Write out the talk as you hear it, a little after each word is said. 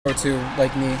too,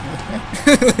 like me.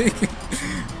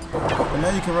 But now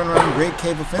you can run around Great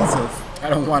Cave Offensive. I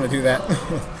don't want to do that.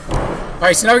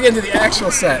 Alright, so now we get into the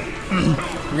actual set.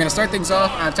 We're going to start things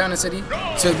off on Town and City.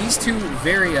 So these two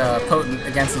very potent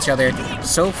against each other.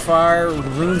 So far,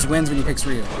 Runes wins when he picks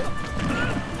Ryu.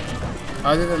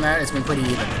 Other than that, it's been pretty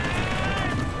even.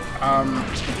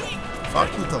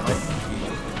 Fox with the lightning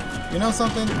feet. You know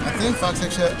something? I think Fox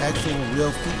actually had actual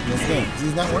real feet in this game.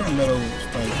 He's not wearing metal.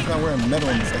 Like, he's not wearing metal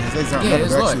in this game. His legs aren't metal.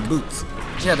 They're actually boots.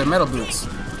 Yeah, they're metal boots.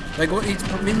 Like,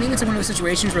 maybe it's one of those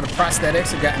situations where the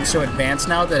prosthetics have gotten so advanced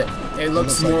now that it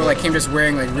looks more like him just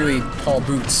wearing like really tall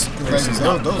boots. Those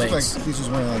look like he's just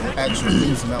wearing like actual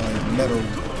boots and not like metal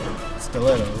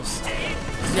stilettos.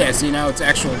 Yeah, see now it's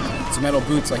metal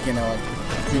boots. Like, you know,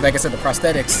 like I said, the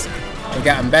prosthetics have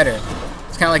gotten better.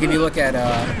 It's kind of like if you look at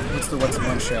what's the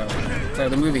one show? Sorry,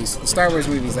 the movies, the Star Wars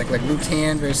movies, like Luke's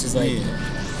hand versus like. Yeah.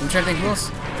 I'm trying to think who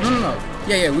else. No.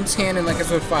 Yeah, Luke's hand in like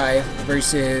episode 5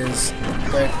 versus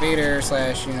Darth Vader /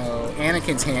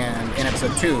 Anakin's hand in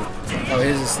episode 2. Oh,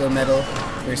 his is still metal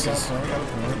versus.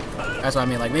 That's what I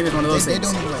mean. Like maybe it's one of those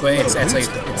things, but it's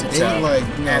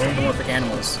anthropomorphic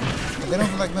animals. They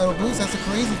don't look like metal boots. That's a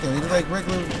crazy thing. They look like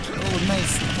regular, old,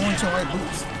 nice orange and white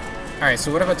boots. All right. So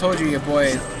what if I told you, your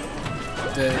boy,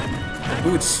 the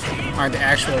boots aren't the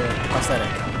actual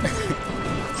prosthetic?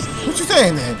 What you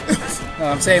saying then?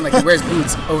 I'm saying like he wears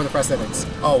boots over the prosthetics.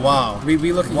 Oh wow.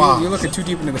 You're looking too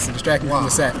deep into this and distracting me from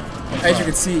the set. As you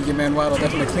can see, your man Waddle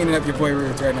definitely cleaning up your boy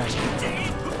Runes right now.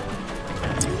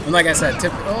 And like I said,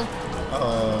 typical.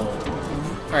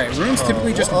 Alright, Runes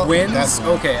typically just wins.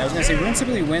 Okay, I was gonna say Runes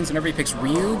typically wins whenever he picks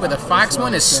Ryu, but the Fox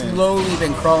one has slowly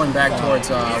been crawling back towards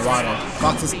Waddle.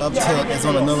 Fox's up tilt is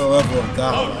on another level of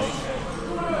godlike.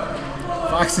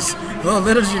 Fox is. Little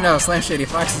did you know, Slam Shady,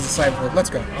 Fox is a cyborg.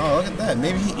 Let's go. Oh, look at that.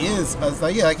 Maybe he is.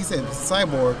 Like you said,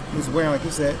 cyborg who's wearing, like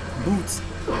you said, boots.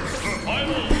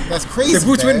 That's crazy. The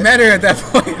boots wouldn't matter at that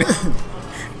point.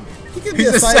 He could be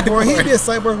a cyborg. He could be a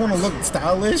cyborg want to look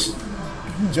stylish.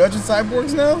 You judging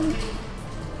cyborgs now?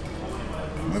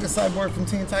 Look at Cyborg from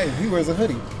Teen Titans. He wears a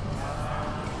hoodie.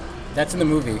 That's in the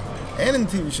movie. And in the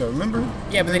TV show, remember?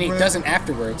 Yeah, but then he doesn't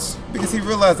afterwards. Because he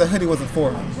realized that hoodie wasn't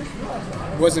for him.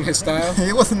 Wasn't his style?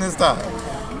 It wasn't his style.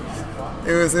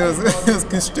 It was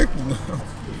constricting.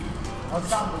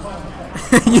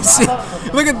 You see?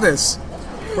 Look at this.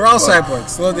 We're all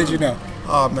cyborgs. Little did you know.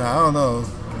 Oh man, I don't know.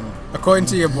 According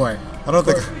to your boy. I don't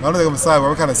think I'm a cyborg.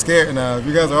 I'm kind of scared now. If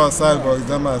you guys are all cyborgs,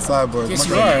 I'm not a cyborg. Yes,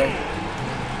 you are.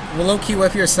 Well, low key, what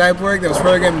if you're a cyborg that was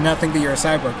programmed to not think that you're a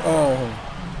cyborg? Oh.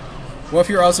 What if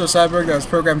you're also a cyborg that was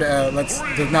programmed to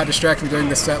not distract from doing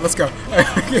this set? Let's go.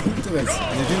 Get into this.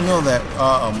 Did you know that?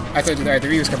 I told you that the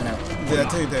Ryu's coming out. Did I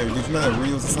tell you that? Did you know that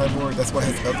Ryu's a cyborg? That's why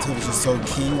his up tilt is just so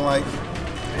king-like.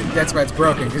 That's why it's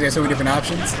broken, because he has so many different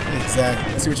options.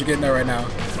 Exactly. Let's see what you're getting at right now.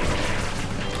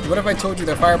 What if I told you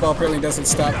that Fireball apparently doesn't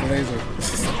stop the laser?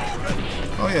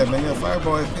 Oh yeah, man,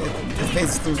 Fireball it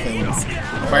phases through things.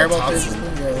 Fireball phases through?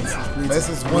 Yeah, this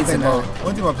is one thing about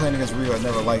playing against Ryu I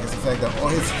never like is the fact that all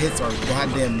his hits are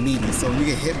goddamn meaty. So when you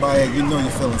get hit by it, you know you're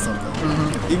feeling something.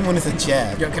 Even when it's a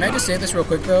jab. Yo, can I just say this real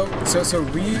quick though? So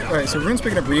Rune's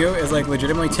picking up Ryu is like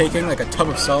legitimately taking like a tub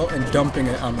of salt and dumping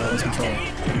it on Waddle's controller.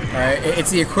 Alright? It's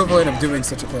the equivalent of doing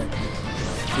such a thing.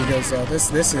 Because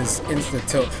this is instant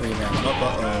tilt for you now.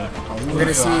 We're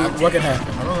gonna see what can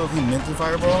happen. I don't know if he meant to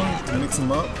Fireball to mix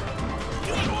him up.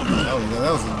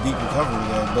 That was a deep recovery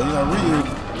there. But you know, Ryu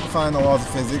find the laws of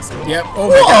physics. Yep. Oh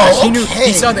my gosh, he knew.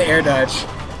 He saw the air dodge.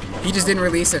 He just didn't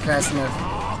release it fast enough.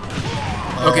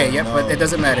 Okay, yep, but it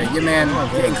doesn't matter. Your man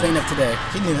getting cleaned up today.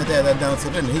 He didn't have to have that down to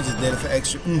then. He just did it for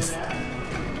extra oomph.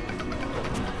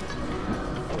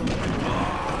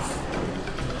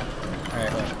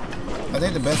 I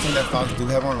think the best thing that Fox do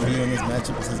have on Ryu in this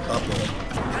matchup is his up air.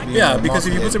 Yeah, because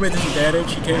if you put him at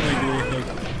disadvantage, he can't really do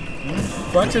anything.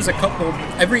 Fox has a couple.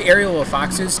 Every aerial of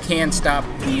Fox's can stop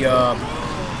the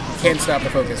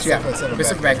focus. Yeah,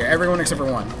 except back air. Everyone except for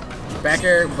one. Back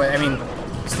air, but I mean,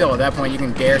 still at that point you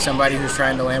can dare somebody who's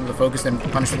trying to land with a focus and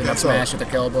punch with an up smash with a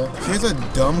killable. Here's a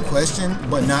dumb question,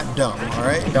 but not dumb. All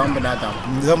right. Dumb but not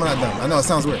dumb. Dumb but not dumb. I know it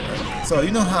sounds weird. Right? So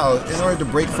you know how in order to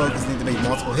break focus, you need to make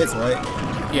multiple hits, right?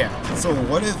 Yeah. So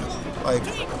what if like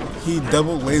he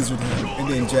double lasered him and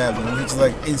then jabbed him and he just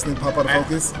like instantly pop out of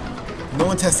focus? No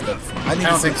one tested that before. I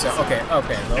don't think so. Okay.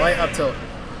 The light up tilt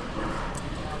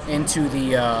into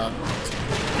the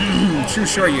true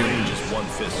Shoryu. Just one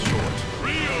fist short.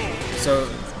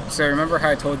 So remember how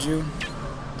I told you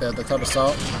the tub of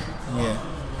salt? Yeah.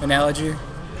 Analogy?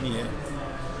 Yeah.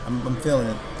 I'm feeling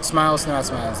it. Smiles, not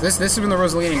smiles. This is when the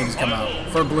Rosalina needs to come out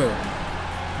for blue.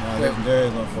 No, there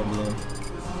is no for blue.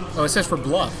 Oh, it says for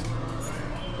bluff.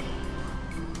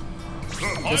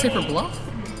 Does it say for bluff?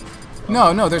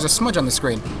 No, no, there's a smudge on the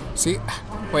screen. See?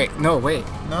 Wait, no, wait.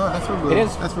 No, that's for blue. It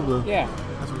is? That's for blue. Yeah.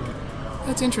 That's for blue.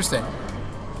 That's interesting.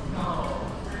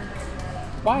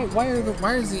 Why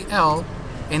is the L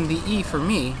and the E for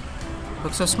me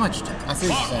look so smudged? I see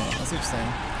what you're saying. I see what you're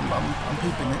saying. I'm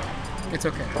peeping it. It's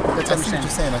okay. That's I see what you're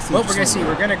saying. I see Well, what we're you're gonna see. saying.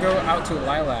 We're gonna go out to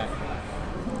Lilac.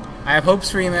 I have hopes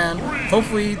for you, man.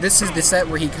 Hopefully, this is the set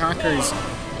where he conquers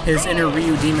his inner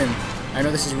Ryu demon. I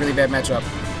know this is a really bad matchup.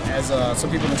 As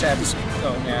some people in the chat,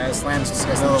 as Slams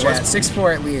discussed in the chat,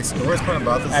 6'4" at least. The worst part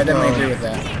about this, I definitely agree with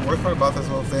that. The worst part about this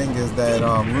whole thing is that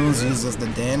Runes uses the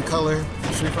Dan color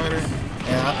for Street Fighter,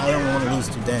 and I don't want to lose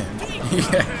to Dan.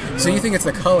 Yeah. So you think it's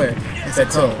the color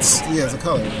that tilts? Yeah, it's a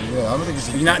color. Yeah, I don't think it's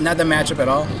just Not the matchup at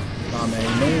all. Nah,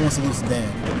 man, no one wants to lose to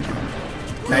Dan.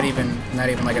 Not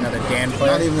even like another Dan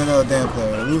player. Not even another Dan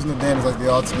player. Losing to Dan is like the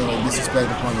ultimate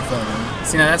disrespect upon your family.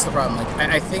 See, now that's the problem. Like,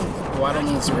 I think Waddle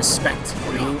needs to respect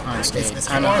Ryu on stage,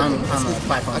 on a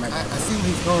platform. I see what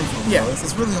he's going for. Yeah,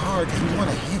 it's really hard because you want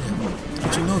to hit him,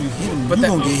 but you know if you hit him, but you that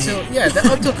gonna up get tilt, hit. yeah,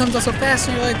 the up tilt comes out so fast,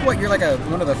 and you're like, what? You're like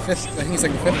one of the fifth. I think he's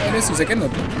like the fifth latest. He's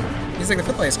like the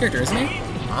fifth latest character, isn't he?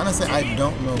 Honestly, I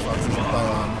don't know if Fox is a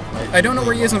pylon. I don't know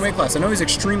where he is in the weight class. I know he's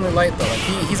extremely light though. Like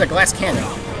he's a glass cannon.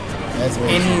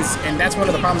 And that's one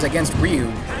of the problems against Ryu.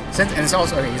 And it's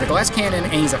also he's a glass cannon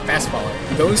and he's a fast faller.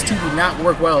 Those two do not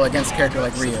work well against a character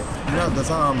like Ryu. You know,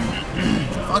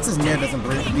 Fox's Nair doesn't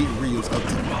beat Ryu's up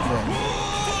to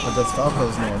but does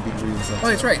Falco's Nair beat Ryu's up to? Oh,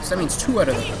 that's right. So that means 2 out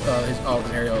of all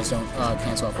the aerials don't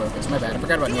cancel off focus. My bad. I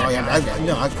forgot about Nair. Oh yeah, I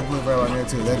completely forgot about Nair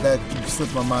too. That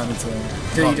slipped my mind into.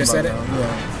 Did you just said it?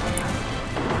 Yeah.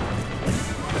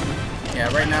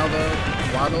 Yeah. Right now though,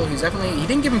 Waddle, he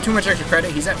didn't give him too much extra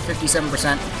credit. He's at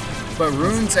 57%. But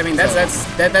Runes, I mean,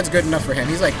 that's good enough for him.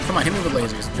 He's like, come on, hit me with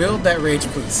lasers. Build that rage,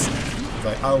 please.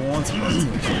 Like, I want to.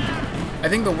 I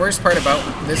think the worst part about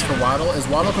this for Waddle is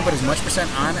Waddle can put as much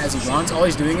 % on as he wants. All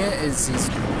he's doing is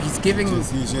he's giving.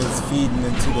 He's just feeding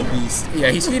into the beast. Yeah,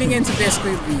 he's feeding into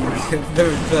basically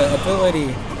the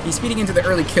ability. He's feeding into the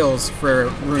early kills for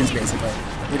Runes, basically,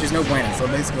 which is no bueno. So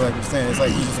basically, like you're saying, it's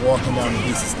like he's just walking down the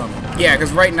beast's stomach. Yeah,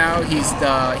 because right now he's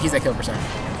at kill %.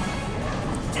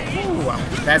 Ooh,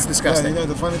 that's disgusting. Yeah, you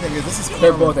know the funny thing is this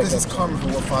is karma for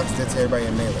what Fox did to everybody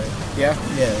in Melee. Yeah.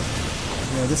 Yeah.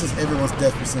 You know, this is everyone's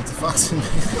death percent to Fox in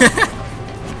Melee.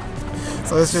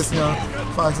 So it's just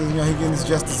Fox is he getting his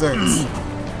just desserts.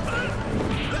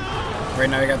 Right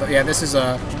now we got this is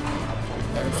I'm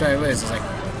sorry, what is this, like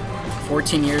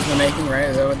 14 years in the making, right?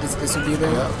 Is that what this would be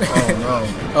then?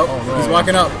 Yeah. Oh no. He's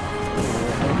walking up.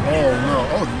 Oh no.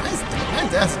 Oh, nice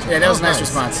dash. Yeah, that was a nice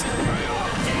response.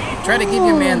 Try to give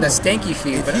your man the stanky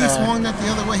feed, if but he swung that the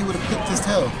other way, he would have picked his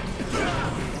tail.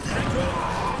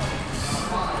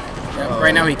 Yeah,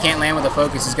 right now he can't land with a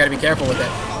focus. He's got to be careful with it.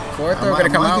 Fourth throw going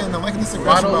to come out. I'm liking this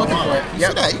Waddle looking for it. You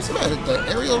see that? The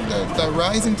aerial, the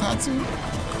rising Tatsu?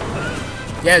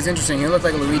 Yeah, it's interesting. He looked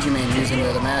like a Luigi man using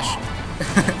the mash.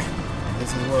 This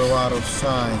is where Waddle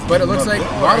shines. But it looks like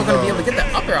Waddle going to be able to get the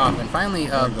upper off and finally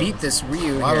beat this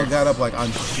Ryu. Waddle got up like, I'm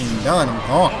done. I'm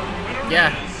gone.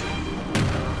 Yeah.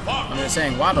 I'm just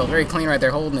saying, Waddle, very clean right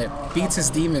there, holding it. Beats his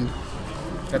demon.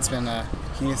 That's been,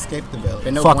 he escaped the belly.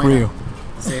 Been no Fuck bueno. Ryu.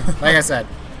 See, like I said,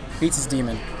 beats his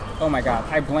demon. Oh my god,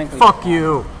 I blankly. Fuck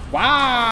you. Wow.